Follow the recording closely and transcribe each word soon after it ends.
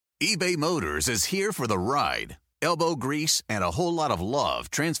eBay Motors is here for the ride. Elbow grease and a whole lot of love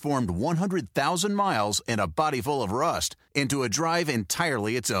transformed 100,000 miles and a body full of rust into a drive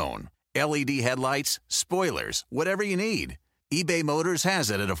entirely its own. LED headlights, spoilers, whatever you need. eBay Motors has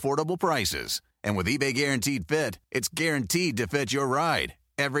it at affordable prices. And with eBay Guaranteed Fit, it's guaranteed to fit your ride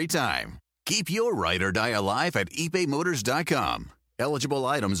every time. Keep your ride or die alive at ebaymotors.com. Eligible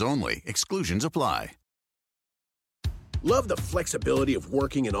items only. Exclusions apply. Love the flexibility of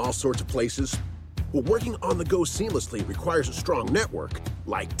working in all sorts of places? Well, working on the go seamlessly requires a strong network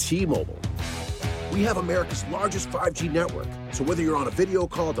like T-Mobile. We have America's largest 5G network, so whether you're on a video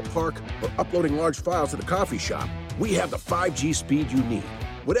call at the park or uploading large files at the coffee shop, we have the 5G speed you need.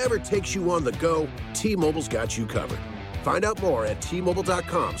 Whatever takes you on the go, T-Mobile's got you covered. Find out more at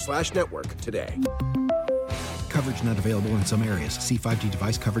T-Mobile.com/network today. Coverage not available in some areas. See 5G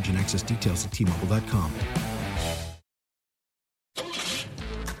device coverage and access details at T-Mobile.com.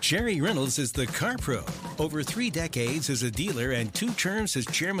 Jerry Reynolds is the Car Pro. Over 3 decades as a dealer and 2 terms as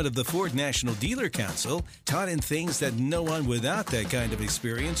chairman of the Ford National Dealer Council, taught him things that no one without that kind of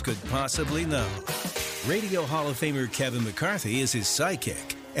experience could possibly know. Radio Hall of Famer Kevin McCarthy is his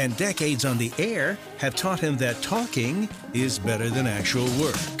sidekick, and decades on the air have taught him that talking is better than actual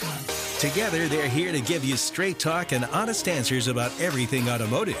work. Together, they're here to give you straight talk and honest answers about everything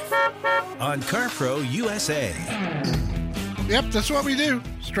automotive on Car Pro USA. Yep, that's what we do.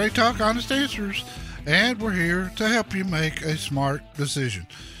 Straight talk, honest answers. And we're here to help you make a smart decision.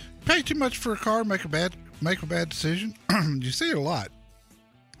 Pay too much for a car, make a bad decision. You see it a lot.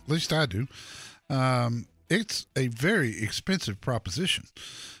 At least I do. It's a very expensive proposition.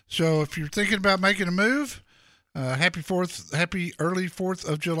 So if you're thinking about making a move, happy early 4th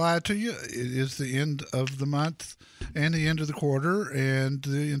of July to you. It is the end of the month and the end of the quarter, and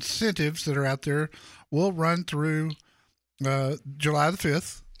the incentives that are out there will run through July the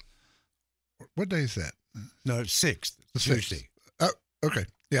 5th. What day is that? No, it's 6th. The 6th. Tuesday. Oh, okay.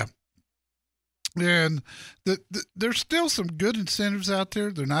 Yeah. And there's still some good incentives out there.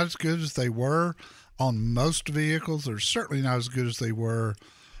 They're not as good as they were on most vehicles. They're certainly not as good as they were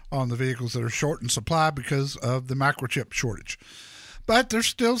on the vehicles that are short in supply because of the microchip shortage. But there's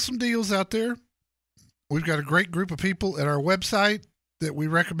still some deals out there. We've got a great group of people at our website that we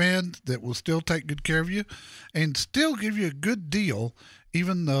recommend that will still take good care of you and still give you a good deal,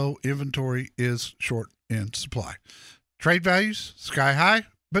 even though inventory is short in supply. Trade values, sky high,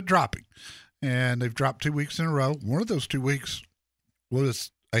 but dropping. And they've dropped 2 weeks in a row. One of those 2 weeks was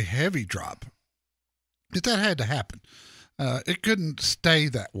a heavy drop. But that had to happen. It couldn't stay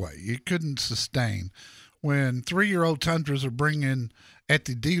that way. It couldn't sustain. When 3-year-old Tundras are bringing at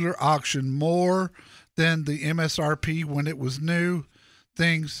the dealer auction more than the MSRP when it was new,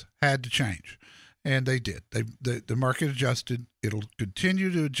 things had to change, and they did. The market adjusted. It'll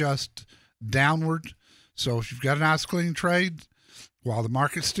continue to adjust downward. So if you've got a nice clean trade, while the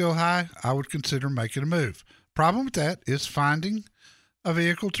market's still high, I would consider making a move. Problem with that is finding a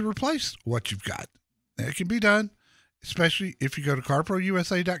vehicle to replace what you've got. It can be done, especially if you go to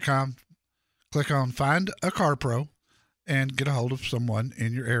CarProUSA.com, click on Find a Car Pro, and get a hold of someone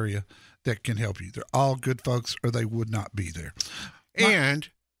in your area that can help you. They're all good folks, or they would not be there. And,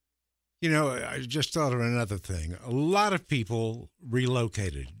 I just thought of another thing. A lot of people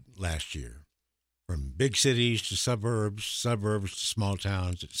relocated last year from big cities to suburbs to small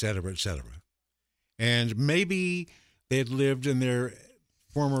towns, et cetera, et cetera. And maybe they'd lived in their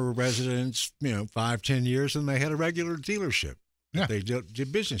former residence, 5-10 years, and they had a regular dealership that they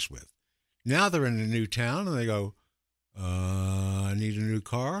did business with. Now they're in a new town, and they go, I need a new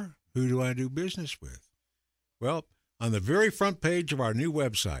car. Who do I do business with? Well, on the very front page of our new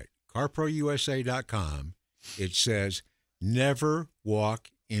website, CarProUSA.com, it says, never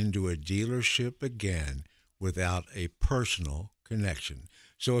walk into a dealership again without a personal connection.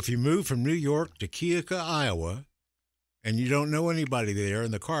 So if you move from New York to Keokuk, Iowa, and you don't know anybody there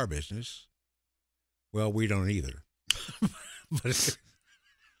in the car business, well, we don't either. But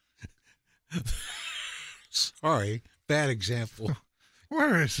sorry, bad example.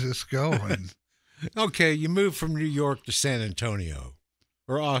 Where is this going? Okay, you move from New York to San Antonio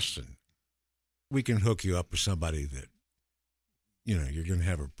or Austin. We can hook you up with somebody that, you're going to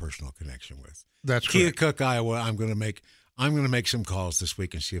have a personal connection with. That's correct. Keokuk, Iowa. I'm going to make some calls this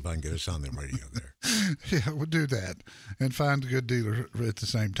week and see if I can get us on the radio there. Yeah, we'll do that and find a good dealer at the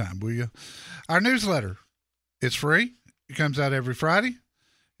same time, will you? Our newsletter, it's free. It comes out every Friday.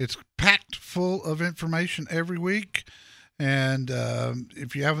 It's packed full of information every week. And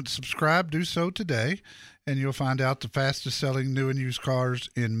if you haven't subscribed, do so today, and you'll find out the fastest selling new and used cars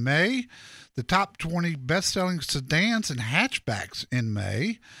in May, the top 20 best-selling sedans and hatchbacks in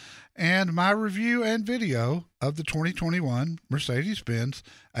May, and my review and video of the 2021 Mercedes-Benz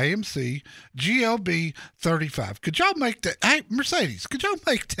AMC GLB 35. Could y'all make that? Hey, Mercedes, could y'all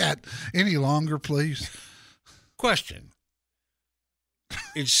make that any longer, please? Question.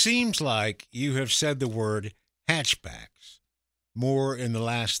 It seems like you have said the word hatchbacks more in the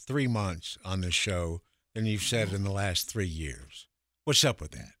last 3 months on this show than you've said in the last 3 years. What's up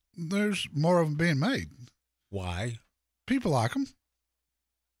with that? There's more of them being made. Why? People like them.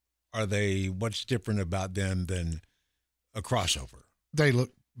 Are they, what's different about them than a crossover? They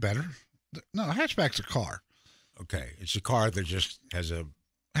look better. No, a hatchback's a car. Okay. It's a car that just has a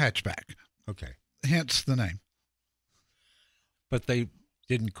Hatchback. Okay. Hence the name. But they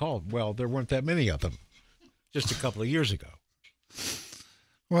didn't call, well, there weren't that many of them just a couple of years ago.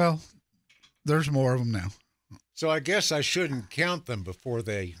 Well, there's more of them now. So I guess I shouldn't count them before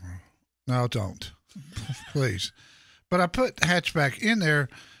they. No, don't. Please. But I put hatchback in there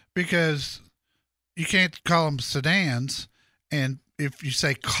because you can't call them sedans. And if you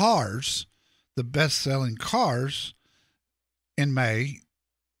say cars, the best-selling cars in May,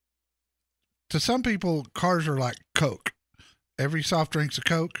 to some people, cars are like Coke. Every soft drink's a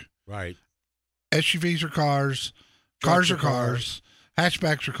Coke. Right. SUVs are cars. Cars are cars.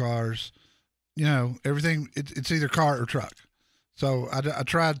 Hatchbacks are cars. You know, everything, it's either car or truck. So I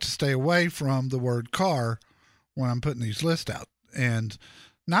tried to stay away from the word car when I'm putting these lists out. And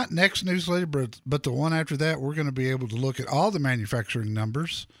not next newsletter, but the one after that, we're going to be able to look at all the manufacturing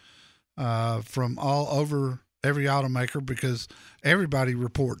numbers from all over every automaker because everybody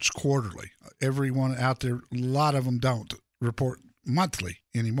reports quarterly. Everyone out there, a lot of them don't report monthly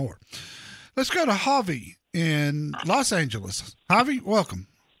anymore. Let's go to Javi in Los Angeles. Javi, welcome.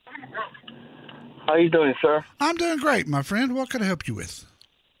 How you doing, sir? I'm doing great, my friend. What can I help you with?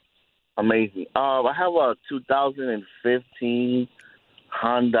 Amazing. I have a 2015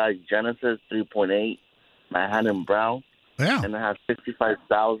 Hyundai Genesis 3.8 Manhattan Brown. Yeah. And it has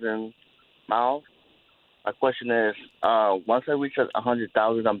 65,000 miles. My question is, once I reach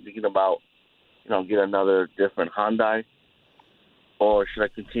 100,000, I'm thinking about, get another different Hyundai, or should I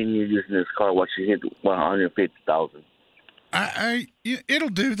continue using this car once you hit 150,000? It'll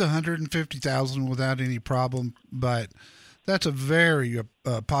do the 150,000 without any problem, but that's a very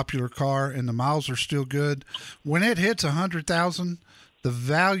popular car, and the miles are still good. When it hits 100,000, the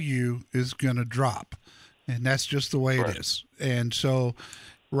value is going to drop, and that's just the way it is. And so,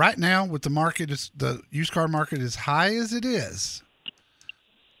 right now, with the used car market as high as it is,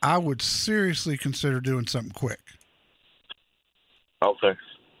 I would seriously consider doing something quick. Okay.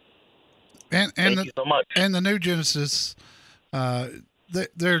 And Thank you so much. And the new Genesis.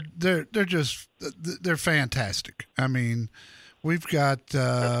 They're fantastic. I mean, we've got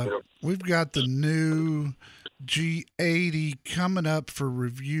the new G80 coming up for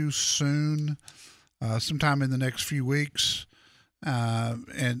review soon, sometime in the next few weeks,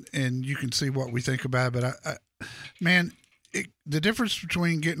 and you can see what we think about it. But the difference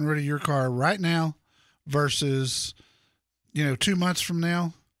between getting rid of your car right now versus 2 months from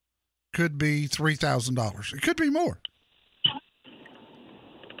now could be $3,000. It could be more.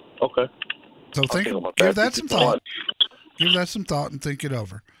 Okay. So give that some thought. Give that some thought and think it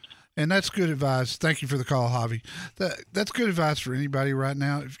over. And that's good advice. Thank you for the call, Javi. That's good advice for anybody right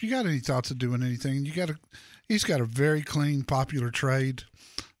now. If you got any thoughts of doing anything, he's got a very clean, popular trade.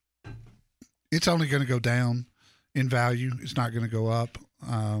 It's only going to go down in value. It's not going to go up.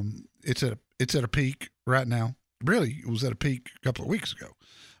 It's at a peak right now. Really, it was at a peak a couple of weeks ago,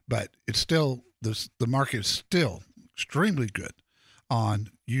 but it's still the market is still extremely good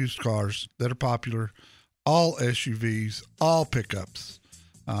on used cars that are popular, all SUVs, all pickups,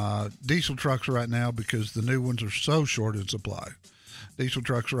 diesel trucks right now because the new ones are so short in supply. Diesel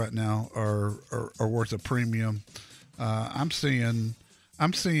trucks right now are worth a premium. I'm seeing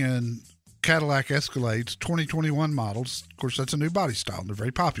Cadillac Escalades 2021 models. Of course, that's a new body style. And they're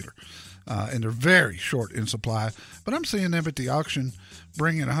very popular, and they're very short in supply. But I'm seeing them at the auction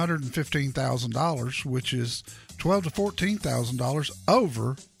bringing $115,000, which is $12,000 to $14,000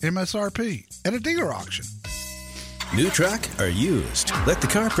 over MSRP at a dealer auction. New truck or used? Let the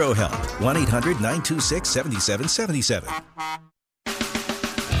Car Pro help. 1-800-926-7777.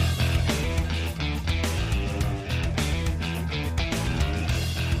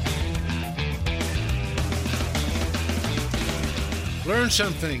 Learn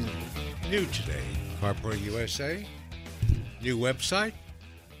something new today. CarPro USA, new website,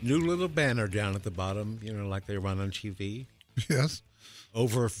 new little banner down at the bottom, like they run on TV. Yes.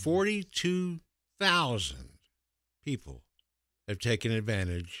 Over 42,000 people have taken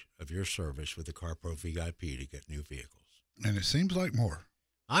advantage of your service with the CarPro VIP to get new vehicles. And it seems like more.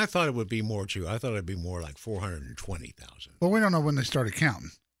 I thought it would be more, too. I thought it would be more like 420,000. Well, we don't know when they started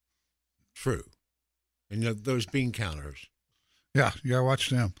counting. True. And those bean counters. Yeah, you got to watch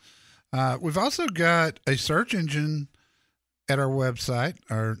them. We've also got a search engine at our website,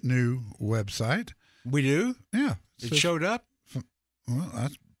 our new website. We do? Yeah. It showed up? Well,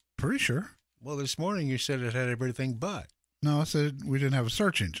 I'm pretty sure. Well, this morning you said it had everything but. No, I said we didn't have a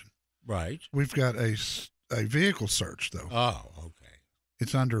search engine. Right. We've got a vehicle search, though. Oh, okay.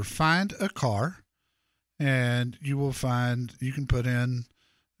 It's under Find a Car, and you will find, you can put in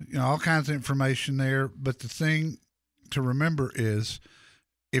all kinds of information there. But the thing to remember is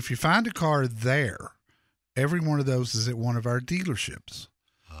if you find a car there, every one of those is at one of our dealerships.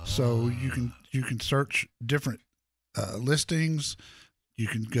 So you can search different listings. You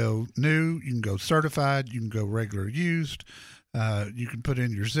can go new, you can go certified, you can go regular used. You can put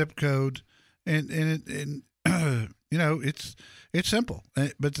in your zip code, and it's simple.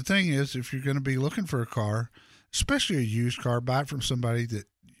 But the thing is, if you're going to be looking for a car, especially a used car, buy it from somebody that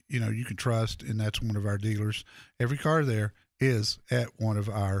you can trust, and that's one of our dealers. Every car there is at one of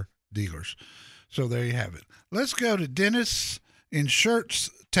our dealers. So there you have it. Let's go to Dennis in Schertz,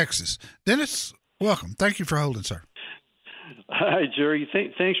 Texas. Dennis, welcome. Thank you for holding, sir. Hi, Jerry.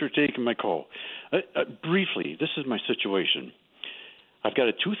 Thanks for taking my call. Briefly, this is my situation. I've got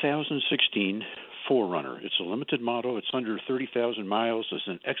a 2016 4Runner. It's a limited model. It's under 30,000 miles. It's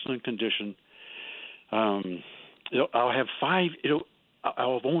in excellent condition. I'll have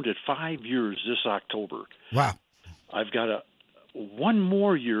owned it 5 years this October. Wow. I've got one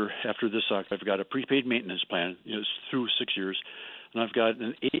more year after this. I've got a prepaid maintenance plan. It's through 6 years, and I've got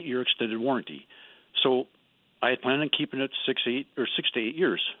an 8-year extended warranty. So I had planned on keeping it 6 to 8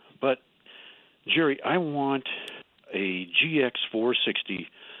 years. But Jerry, I want a GX460,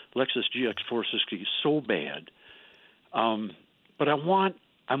 Lexus GX460, so bad. But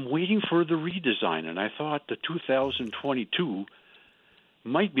I'm waiting for the redesign, and I thought the 2022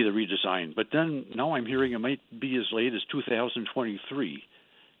 might be the redesign, but then now I'm hearing it might be as late as 2023.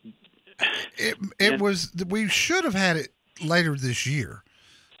 We should have had it later this year,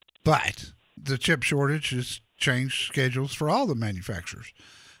 but the chip shortage has changed schedules for all the manufacturers.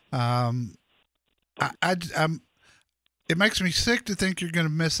 It makes me sick to think you're going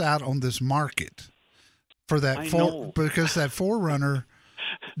to miss out on this market for that because that 4Runner,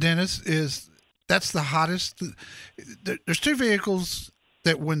 Dennis, that's the hottest. There's two vehicles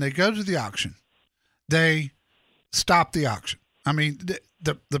that when they go to the auction, they stop the auction. I mean,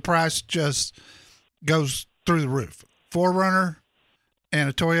 the price just goes through the roof. 4Runner and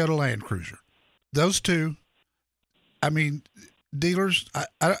a Toyota Land Cruiser. Those two, I mean, dealers,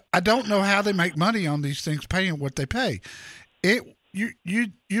 I don't know how they make money on these things paying what they pay.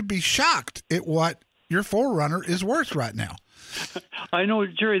 You'd be shocked at what your 4Runner is worth right now. I know,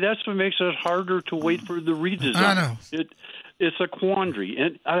 Jerry, that's what makes it harder to wait for the redesign. I know. It's a quandary.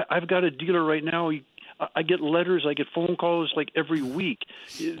 And I've got a dealer right now. I get letters, I get phone calls like every week.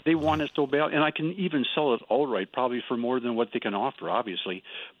 They want it so bad. And I can even sell it outright, probably for more than what they can offer, obviously.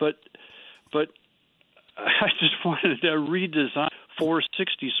 But I just wanted to redesign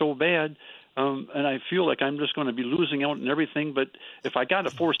 460 so bad. And I feel like I'm just going to be losing out on everything. But if I got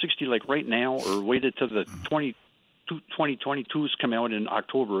a 460 like right now or waited till the 2022s come out in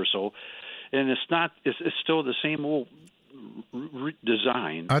October or so, and it's still the same old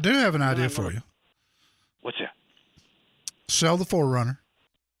design. I do have an idea for you. What's that? Sell the 4Runner.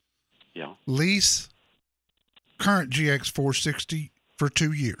 Yeah. Lease current GX 460 for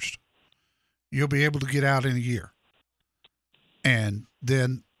 2 years. You'll be able to get out in a year. And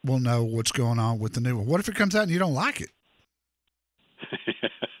then we'll know what's going on with the new one. What if it comes out and you don't like it?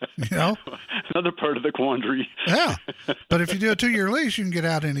 Another part of the quandary. Yeah. But if you do a 2-year lease, you can get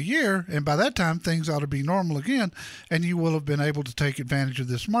out in a year, and by that time things ought to be normal again, and you will have been able to take advantage of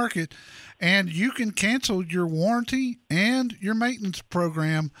this market, and you can cancel your warranty and your maintenance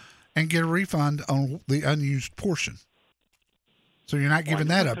program and get a refund on the unused portion. So you're not giving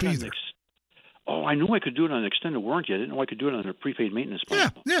that up either. I knew I could do it on an extended warranty. I didn't know I could do it on a prepaid maintenance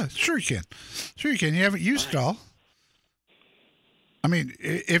plan. Yeah, sure you can. Sure you can. You haven't used it all. I mean,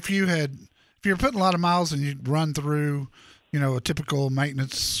 if you're putting a lot of miles and you run through, a typical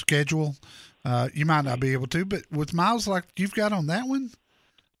maintenance schedule, you might not be able to. But with miles like you've got on that one,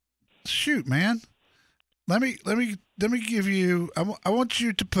 shoot, man. Let me give you. I want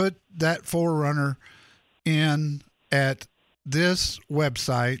you to put that 4Runner in at this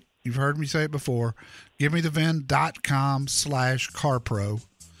website. You've heard me say it before. GiveMeTheVIN.com/CarPro.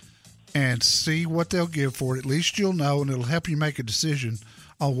 and see what they'll give for it. At least you'll know, and it'll help you make a decision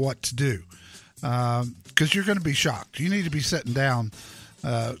on what to do. Because you're going to be shocked. You need to be sitting down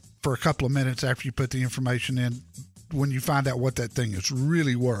for a couple of minutes after you put the information in when you find out what that thing is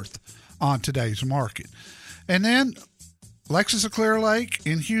really worth on today's market. And then Lexus of Clear Lake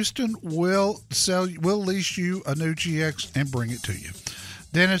in Houston will lease you a new GX and bring it to you.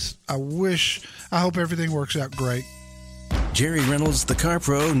 Dennis, I hope everything works out great. Jerry Reynolds, the Car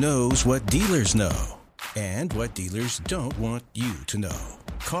Pro, knows what dealers know and what dealers don't want you to know.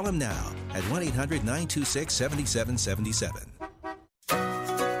 Call him now at 1-800-926-7777.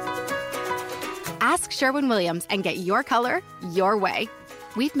 Ask Sherwin-Williams and get your color your way.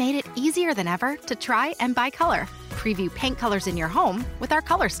 We've made it easier than ever to try and buy color. Preview paint colors in your home with our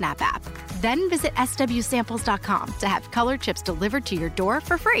Color Snap app. Then visit swsamples.com to have color chips delivered to your door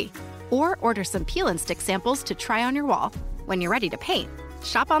for free. Or order some peel and stick samples to try on your wall. When you're ready to paint,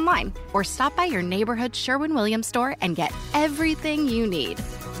 shop online or stop by your neighborhood Sherwin-Williams store and get everything you need.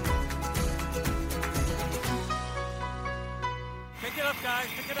 Pick it up, guys.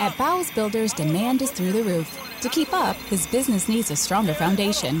 Pick it up. At Bowles Builders, demand is through the roof. To keep up, his business needs a stronger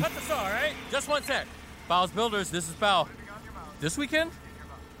foundation. Cut the saw, all right? Just one sec. Bowles Builders, this is Bow. This weekend?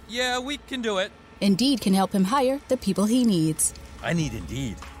 Yeah, we can do it. Indeed can help him hire the people he needs. I need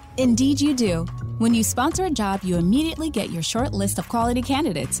Indeed. Indeed you do. When you sponsor a job, you immediately get your short list of quality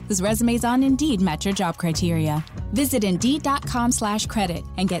candidates whose resumes on Indeed match your job criteria. Visit Indeed.com/credit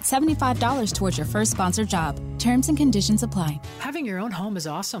and get $75 towards your first sponsored job. Terms and conditions apply. Having your own home is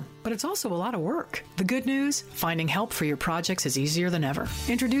awesome, but it's also a lot of work. The good news? Finding help for your projects is easier than ever.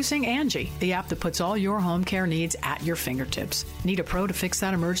 Introducing Angie, the app that puts all your home care needs at your fingertips. Need a pro to fix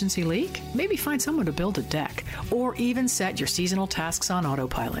that emergency leak? Maybe find someone to build a deck, or even set your seasonal tasks on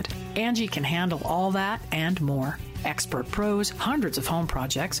autopilot. Angie can handle all that and more. Expert pros, hundreds of home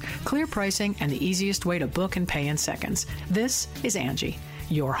projects, clear pricing, and the easiest way to book and pay in seconds. This is Angie,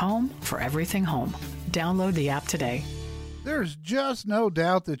 your home for everything home. Download the app today. There's just no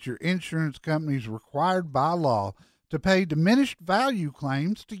doubt that your insurance company is required by law to pay diminished value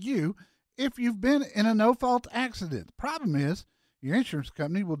claims to you if you've been in a no-fault accident. The problem is your insurance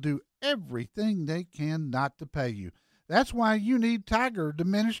company will do everything they can not to pay you. That's why you need Tiger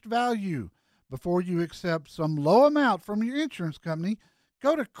Diminished Value. Before you accept some low amount from your insurance company,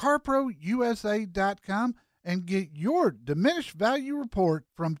 go to carprousa.com and get your diminished value report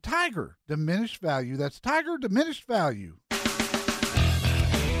from Tiger Diminished Value. That's Tiger Diminished Value.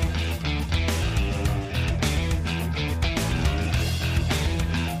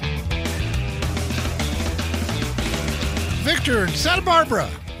 Victor in Santa Barbara,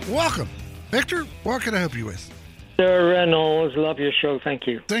 welcome. Victor, what can I help you with? Sir Reynolds, love your show. Thank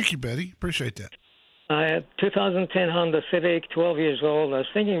you. Thank you, Betty. Appreciate that. I had 2010 Honda Civic, 12 years old. I was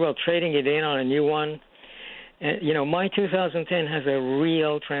thinking about trading it in on a new one. And, my 2010 has a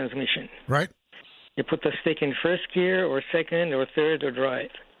real transmission. Right. You put the stick in first gear or second or third or drive.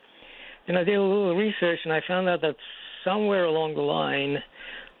 And I did a little research, and I found out that somewhere along the line,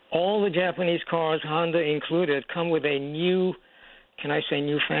 all the Japanese cars, Honda included, come with a new, can I say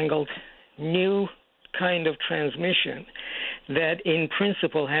newfangled, new kind of transmission that in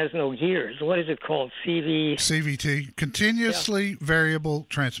principle has no gears. What is it called? CVT, continuously variable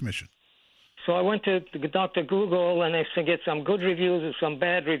transmission. So I went to Dr. Google and I said get some good reviews and some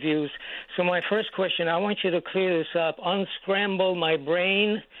bad reviews. So my first question, I want you to clear this up, unscramble my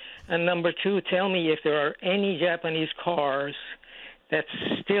brain, and number two, tell me if there are any Japanese cars that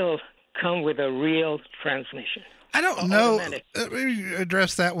still come with a real transmission. I don't know. Let me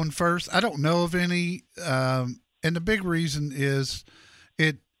address that one first. I don't know of any, and the big reason is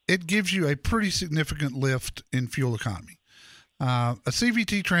it gives you a pretty significant lift in fuel economy. A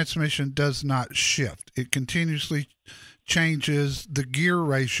CVT transmission does not shift. It continuously changes the gear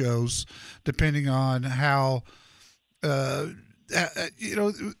ratios depending on how,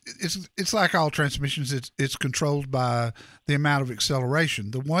 it's like all transmissions. It's controlled by the amount of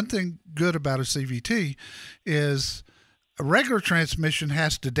acceleration. The one thing good about a CVT is a regular transmission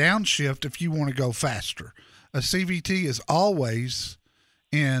has to downshift if you want to go faster. A CVT is always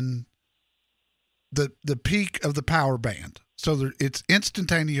in the peak of the power band. So it's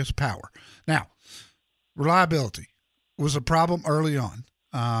instantaneous power. Now, reliability was a problem early on.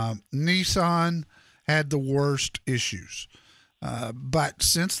 Nissan had the worst issues. But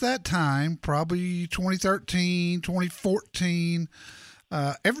since that time, probably 2013, 2014,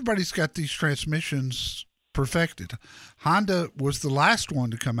 everybody's got these transmissions perfected. Honda was the last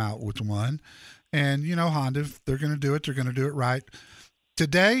one to come out with one. And, Honda, if they're going to do it, they're going to do it right.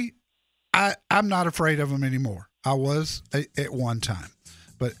 Today, I'm not afraid of them anymore. I was at one time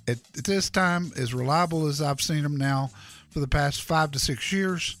But at this time, as reliable as I've seen them now for the past 5 to 6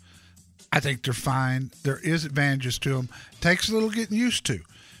 years, I think they're fine. There is advantages to them. Takes a little getting used to.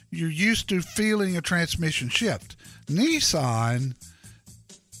 You're used to feeling a transmission shift. Nissan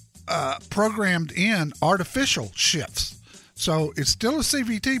programmed in artificial shifts. So it's still a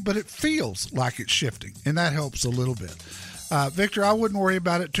CVT, but it feels like it's shifting, and that helps a little bit. Victor, I wouldn't worry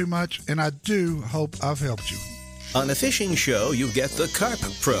about it too much, and I do hope I've helped you. On a fishing show, you get the Carp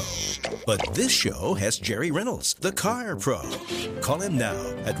Pro. But this show has Jerry Reynolds, the Car Pro. Call him now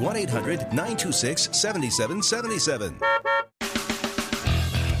at 1-800-926-7777.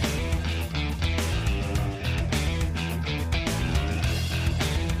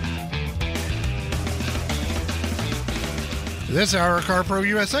 This hour of Car Pro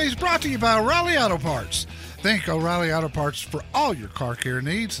USA is brought to you by O'Reilly Auto Parts. Think O'Reilly Auto Parts for all your car care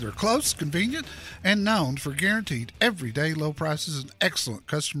needs. They're close, convenient, and known for guaranteed everyday low prices and excellent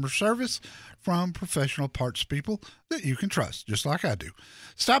customer service from professional parts people that you can trust, just like I do.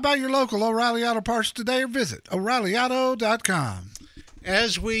 Stop by your local O'Reilly Auto Parts today or visit O'ReillyAuto.com.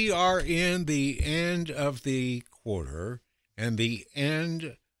 As we are in the end of the quarter and the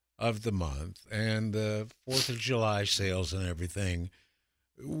end of the month and the 4th of July sales and everything,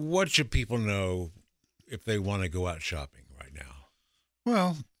 what should people know if they want to go out shopping right now?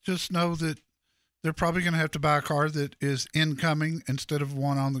 Well, just know that they're probably going to have to buy a car that is incoming instead of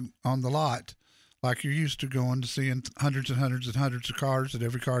one on the lot, like you're used to going to seeing hundreds and hundreds and hundreds of cars at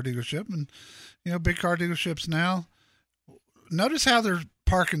every car dealership. And, big car dealerships now, notice how they're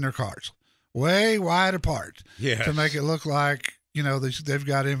parking their cars way wide apart to make it look like, they've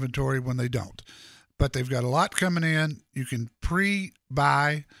got inventory when they don't. But they've got a lot coming in. You can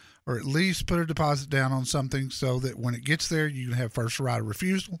pre-buy or at least put a deposit down on something so that when it gets there, you can have first right of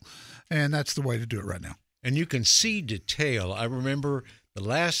refusal. And that's the way to do it right now. And you can see detail. I remember the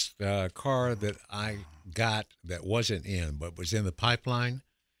last car that I got that wasn't in, but was in the pipeline.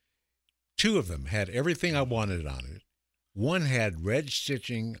 2 of them had everything I wanted on it. One had red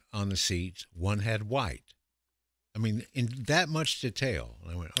stitching on the seats. One had white. I mean, in that much detail.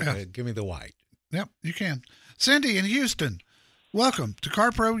 I went, okay, Give me the white. Yep, you can. Cindy in Houston, welcome to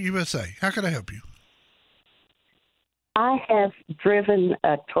Car Pro USA. How can I help you? I have driven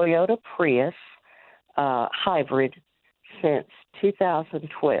a Toyota Prius hybrid since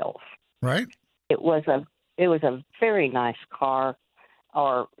 2012. Right. It was a very nice car,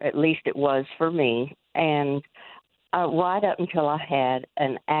 or at least it was for me. And right up until I had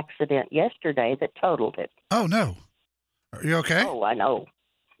an accident yesterday that totaled it. Oh, no. Are you okay? Oh, I know.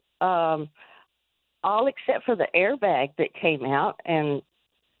 All except for the airbag that came out, and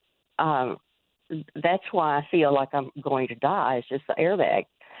that's why I feel like I'm going to die. It's just the airbag.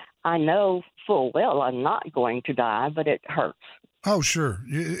 I know full well I'm not going to die, but it hurts. Oh, sure.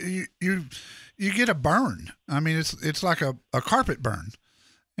 You get a burn. I mean, it's like a carpet burn,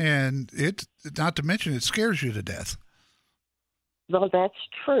 and it, not to mention, it scares you to death. Well, that's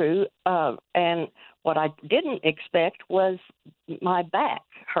true. And what I didn't expect was my back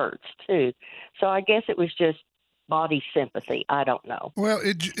hurts too. So I guess it was just body sympathy. I don't know. Well,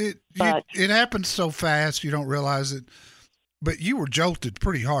 it happens so fast you don't realize it. But you were jolted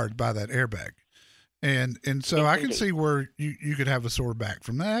pretty hard by that airbag, and so yes, I can indeed. see where you could have a sore back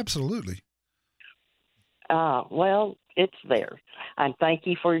from that. Absolutely. Well, it's there. And thank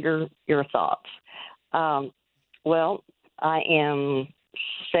you for your thoughts. Well, I am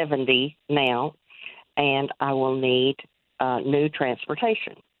 70 now, and I will need new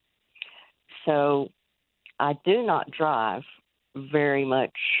transportation. So I do not drive very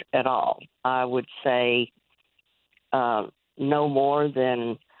much at all. I would say no more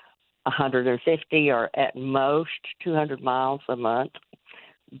than 150 or at most 200 miles a month.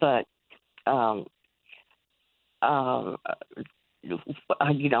 But, I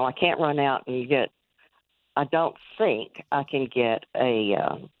can't run out and get, I don't think I can get a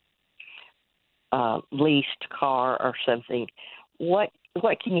leased car or something. What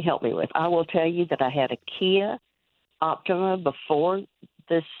can you help me with? I will tell you that I had a Kia Optima before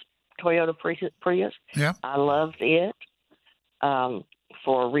this Toyota Prius. Yeah. I loved it.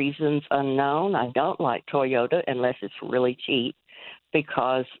 For reasons unknown, I don't like Toyota unless it's really cheap,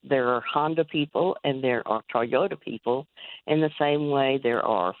 because there are Honda people and there are Toyota people in the same way there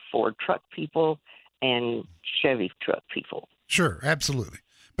are Ford truck people and Chevy truck people. Sure, absolutely.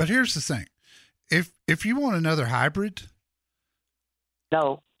 But here's the thing. If you want another hybrid.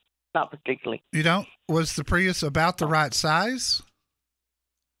 No, not particularly. You don't? Was the Prius about the right size?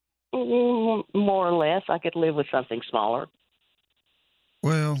 More or less. I could live with something smaller.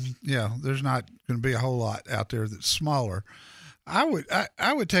 Well, yeah, there's not going to be a whole lot out there that's smaller. I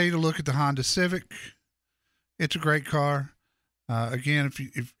would tell you to look at the Honda Civic. It's a great car. Again,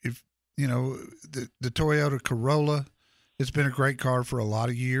 if you know the Toyota Corolla, it's been a great car for a lot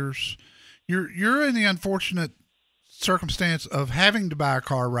of years. You're in the unfortunate circumstance of having to buy a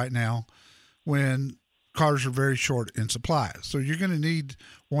car right now when cars are very short in supply. So you're going to need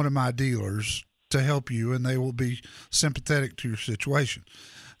one of my dealers to help you, and they will be sympathetic to your situation.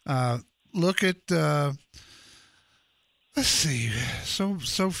 Look at let's see, so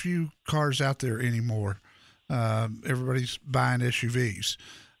few cars out there anymore. Everybody's buying SUVs,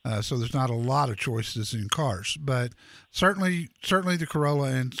 so there's not a lot of choices in cars. But certainly the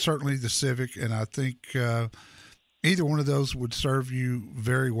Corolla and certainly the Civic, and I think either one of those would serve you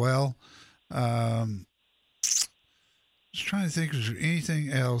very well. Just trying to think, is there anything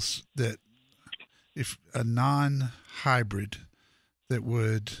else that, if a non-hybrid, that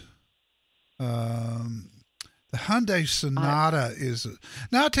would the Hyundai Sonata is.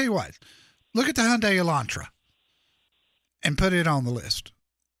 Now I'll tell you what. Look at the Hyundai Elantra and put it on the list,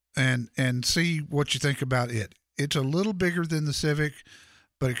 and see what you think about it. It's a little bigger than the Civic,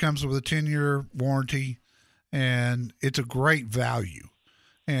 but it comes with a 10-year warranty, and it's a great value.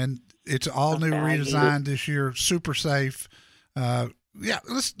 And it's all new, redesigned this year, super safe. Yeah,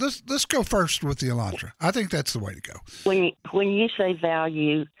 let's go first with the Elantra. I think that's the way to go. When you say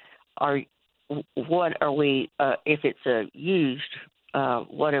value, what are we? If it's a used,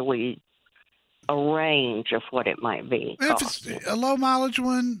 what are we? A range of what it might be. If it's a low mileage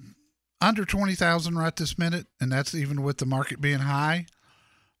one, under 20,000 right this minute, and that's even with the market being high.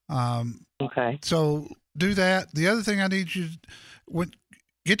 Okay. So do that. The other thing I need you to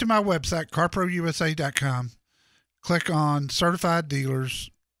get to my website, carprousa.com. Click on certified dealers.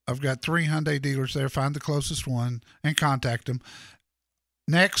 I've got 3 Hyundai dealers there. Find the closest one and contact them.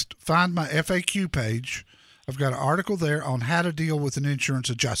 Next, find my FAQ page. I've got an article there on how to deal with an insurance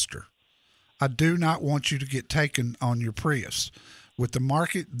adjuster. I do not want you to get taken on your Prius. With the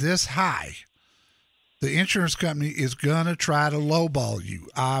market this high, the insurance company is going to try to lowball you.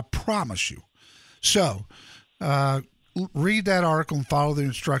 I promise you. So read that article and follow the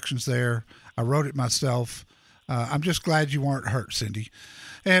instructions there. I wrote it myself. I'm just glad you weren't hurt, Cindy.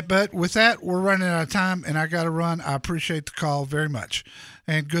 But with that, we're running out of time, and I got to run. I appreciate the call very much.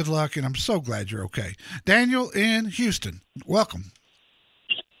 And good luck, and I'm so glad you're okay. Daniel in Houston, welcome.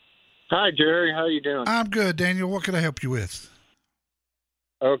 Hi, Jerry. How you doing? I'm good, Daniel. What can I help you with?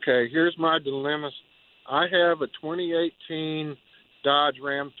 Okay, here's my dilemma. I have a 2018 Dodge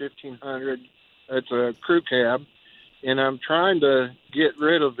Ram 1500. It's a crew cab, and I'm trying to get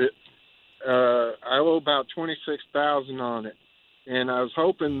rid of it. I owe about $26,000 on it, and I was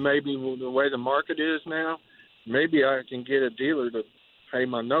hoping maybe the way the market is now, maybe I can get a dealer to pay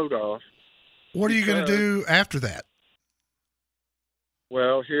my note off. What are you going to do after that?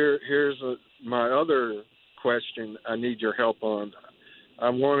 Well, here's my other question I need your help on. I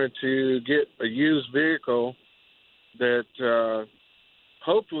wanted to get a used vehicle that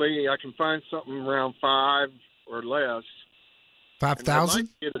hopefully I can find something around 5 or less. 5,000?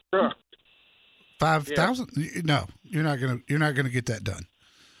 Get a truck. 5,000? Yeah. No, you're not gonna get that done.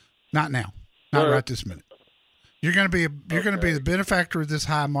 Not now. Not right this minute. You're gonna be the benefactor of this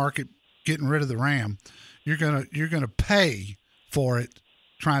high market, getting rid of the Ram. You're gonna pay for it,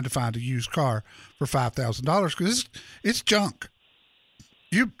 trying to find a used car for $5,000 because it's junk.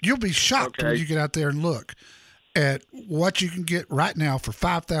 You'll be shocked when you get out there and look at what you can get right now for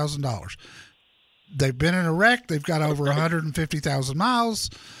 $5,000. They've been in a wreck. They've got over 150,000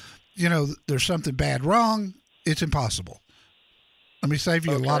 miles. You know, there's something bad wrong. It's impossible. Let me save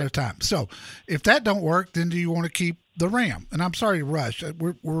you a lot of time. So if that don't work, then do you want to keep the Ram? And I'm sorry to rush.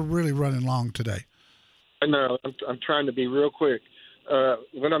 We're really running long today. No, I'm trying to be real quick.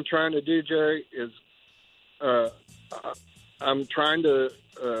 What I'm trying to do, Jerry, is I'm trying to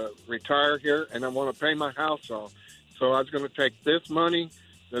retire here, and I want to pay my house off. So I was going to take this money,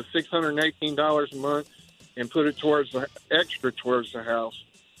 the $618 a month, and put it towards the house.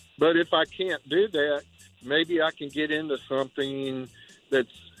 But if I can't do that, maybe I can get into something that's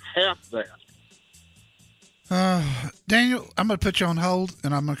half that. Daniel, I'm going to put you on hold,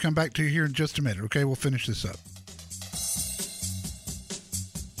 and I'm going to come back to you here in just a minute. Okay, we'll finish this up.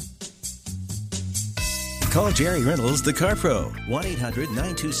 Call Jerry Reynolds, the Car Pro,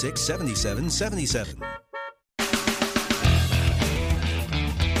 1-800-926-7777.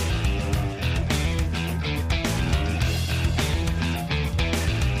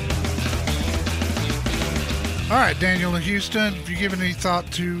 All right, Daniel in Houston, have you given any thought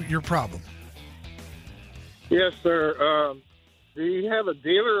to your problem? Yes, sir. Do you have a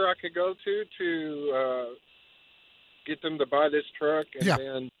dealer I could go to get a used vehicle? Because I'm trying to get rid of it. I don't want to pay my note off. So I was going to take this money, the $618 a month, and put it towards the house. But if I can't do that, maybe I can get into something that's half that. get them to buy this truck, and Yeah.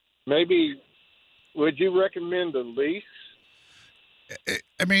 then maybe would you recommend a lease?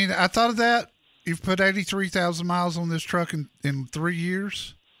 I mean, I thought of that. You've put 83,000 miles on this truck in 3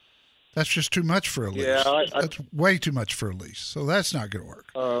 years. That's just too much for a lease. Yeah, that's way too much for a lease. So that's not going to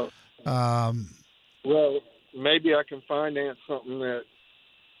work. Well, maybe I can finance something at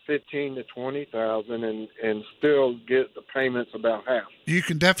 15 to 20,000 and still get the payments about half. You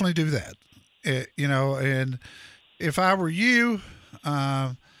can definitely do that. And if I were you,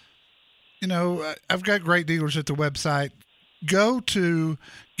 I've got great dealers at the website. Go to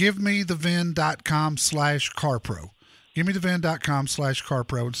givemethevin.com/carpro.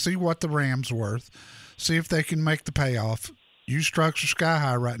 Givemethevin.com/carpro and see what the Ram's worth. See if they can make the payoff. Used trucks are sky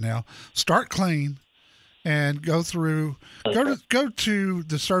high right now. Start clean and go through. Go to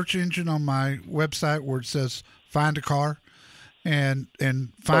the search engine on my website where it says "Find a Car," and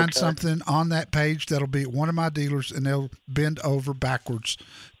find something on that page that'll be at one of my dealers, and they'll bend over backwards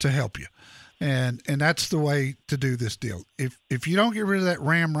to help you. And that's the way to do this deal. If you don't get rid of that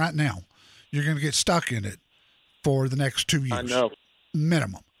Ram right now, you're going to get stuck in it for the next 2 years. I know.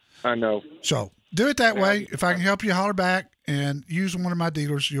 Minimum. I know. So do it that way. If I can help you, holler back and use one of my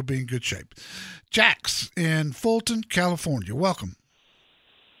dealers. You'll be in good shape. Jax in Fulton, California. Welcome.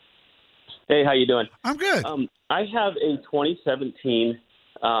 Hey, how you doing? I'm good. I have a 2017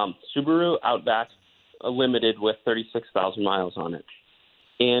 Subaru Outback Limited with 36,000 miles on it.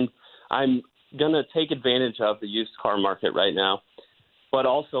 And I'm going to take advantage of the used car market right now. But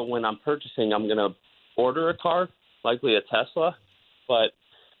also when I'm purchasing, I'm going to order a car, likely a Tesla, but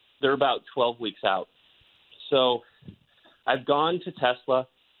they're about 12 weeks out. So I've gone to Tesla.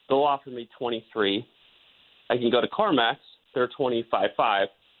 They'll offer me 23. I can go to CarMax. They're 25.5.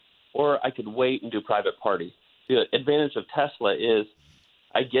 Or I could wait and do private party. The advantage of Tesla is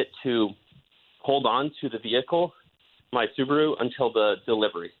I get to hold on to the vehicle, my Subaru, until the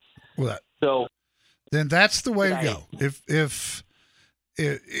delivery. Well, so then that's the way to go. If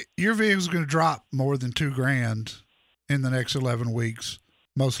your vehicle's going to drop more than $2,000 in the next 11 weeks,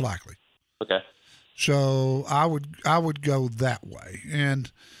 most likely. Okay. So I would go that way.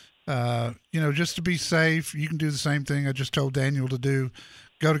 And, just to be safe, you can do the same thing I just told Daniel to do.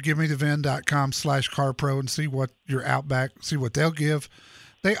 Go to givemethevin.com/carpro and see what your Outback, see what they'll give.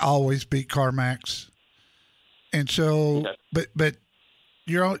 They always beat CarMax. And so, but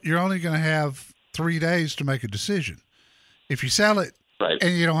you're only going to have 3 days to make a decision. If you sell it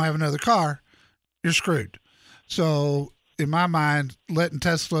and you don't have another car, you're screwed. So in my mind, letting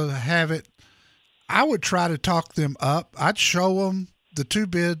Tesla have it, I would try to talk them up. I'd show them the two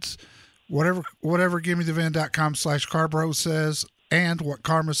bids, whatever givemethevin.com/carpro says and what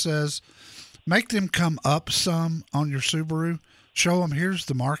Karma says. Make them come up some on your Subaru. Show them here's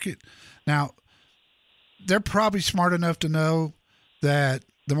the market. Now, they're probably smart enough to know that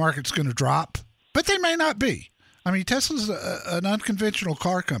the market's going to drop, but they may not be. I mean, Tesla's an unconventional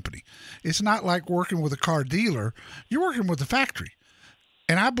car company. It's not like working with a car dealer. You're working with a factory.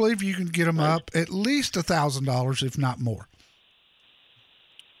 And I believe you can get them up at least $1,000, if not more.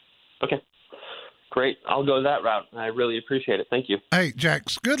 Okay. Great. I'll go that route. I really appreciate it. Thank you. Hey,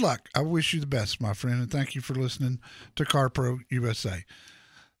 Jax, good luck. I wish you the best, my friend, and thank you for listening to CarPro USA.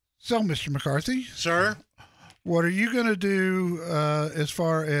 So, Mr. McCarthy. Sir? What are you going to do as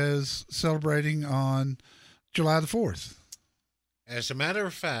far as celebrating on July the 4th? As a matter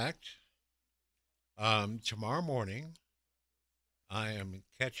of fact, tomorrow morning, I am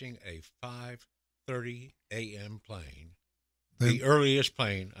catching a 5:30 a.m. plane, the earliest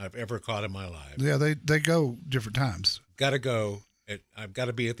plane I've ever caught in my life. Yeah, they go different times. I've got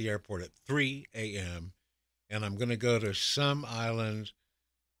to be at the airport at 3 a.m., and I'm going to go to some island,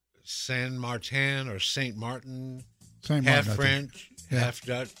 San Martin or St. Martin, half French, half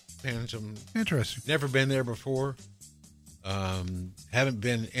Dutch. Interesting. Never been there before. Haven't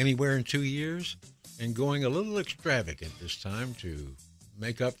been anywhere in 2 years, and going a little extravagant this time to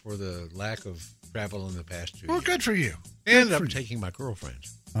make up for the lack of travel in the past 2 years. Well, good for you. And I'm taking my girlfriend.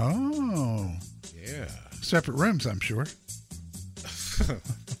 Oh. Yeah. Separate rooms, I'm sure.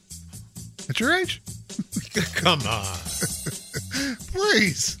 At your age? Come on.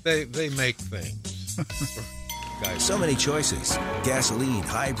 Please. They make things. So many choices. Gasoline,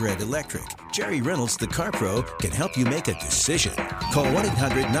 hybrid, electric. Jerry Reynolds, the Car Pro, can help you make a decision. Call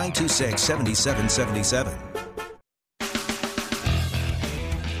 1-800-926-7777.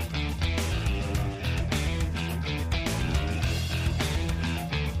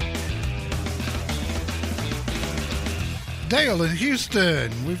 Dale in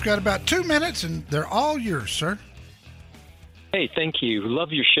Houston. We've got about 2 minutes, and they're all yours, sir. Hey, thank you.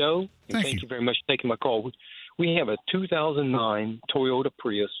 Love your show. And thank you very much for taking my call. We have a 2009 Toyota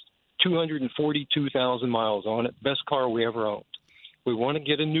Prius, 242,000 miles on it, best car we ever owned. We want to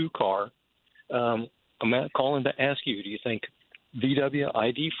get a new car. I'm calling to ask you, do you think VW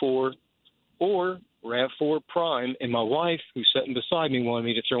ID4 or RAV4 Prime? And my wife, who's sitting beside me, wanted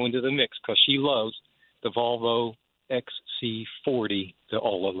me to throw into the mix because she loves the Volvo XC40, the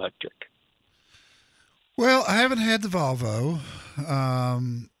all-electric. Well, I haven't had the Volvo. I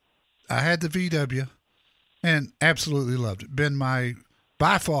had the VW and absolutely loved it. Been my,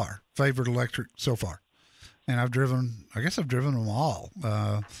 by far, favorite electric so far. And I guess I've driven them all.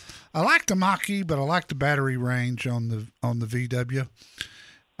 I like the Mach-E, but I like the battery range on the VW.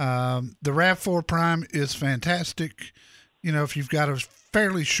 The RAV4 Prime is fantastic. You know, if you've got a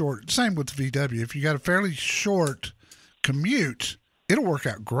fairly short, same with the VW, if you got a fairly short commute, it'll work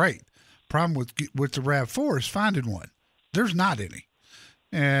out great. Problem with the RAV4 is finding one. There's not any.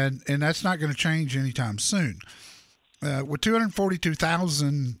 And that's not going to change anytime soon. With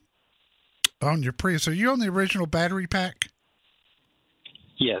 242,000 on your Prius, are you on the original battery pack?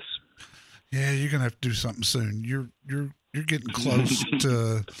 Yes. Yeah, you're gonna have to do something soon. You're getting close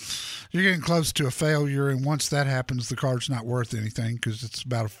to a failure, and once that happens, the car's not worth anything because it's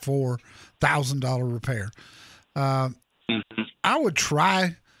about a $4,000 repair. I would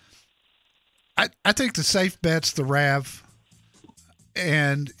try. I think the safe bet's the RAV.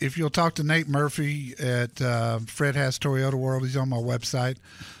 And if you'll talk to Nate Murphy at Fred Has Toyota World, he's on my website.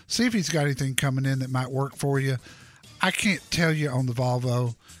 See if he's got anything coming in that might work for you. I can't tell you on the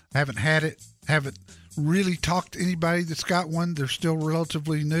Volvo. I haven't had it. Haven't really talked to anybody that's got one. They're still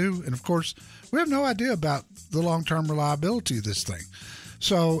relatively new. And, of course, we have no idea about the long-term reliability of this thing.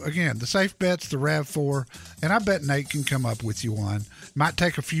 So, again, the safe bet's the RAV4, and I bet Nate can come up with you one. Might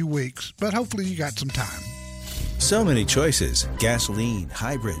take a few weeks, but hopefully you got some time. So many choices. Gasoline,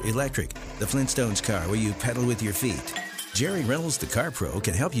 hybrid, electric. The Flintstones car where you pedal with your feet. Jerry Reynolds, the Car Pro,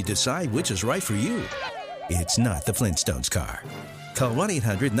 can help you decide which is right for you. It's not the Flintstones car. Call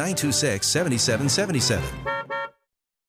 1-800-926-7777.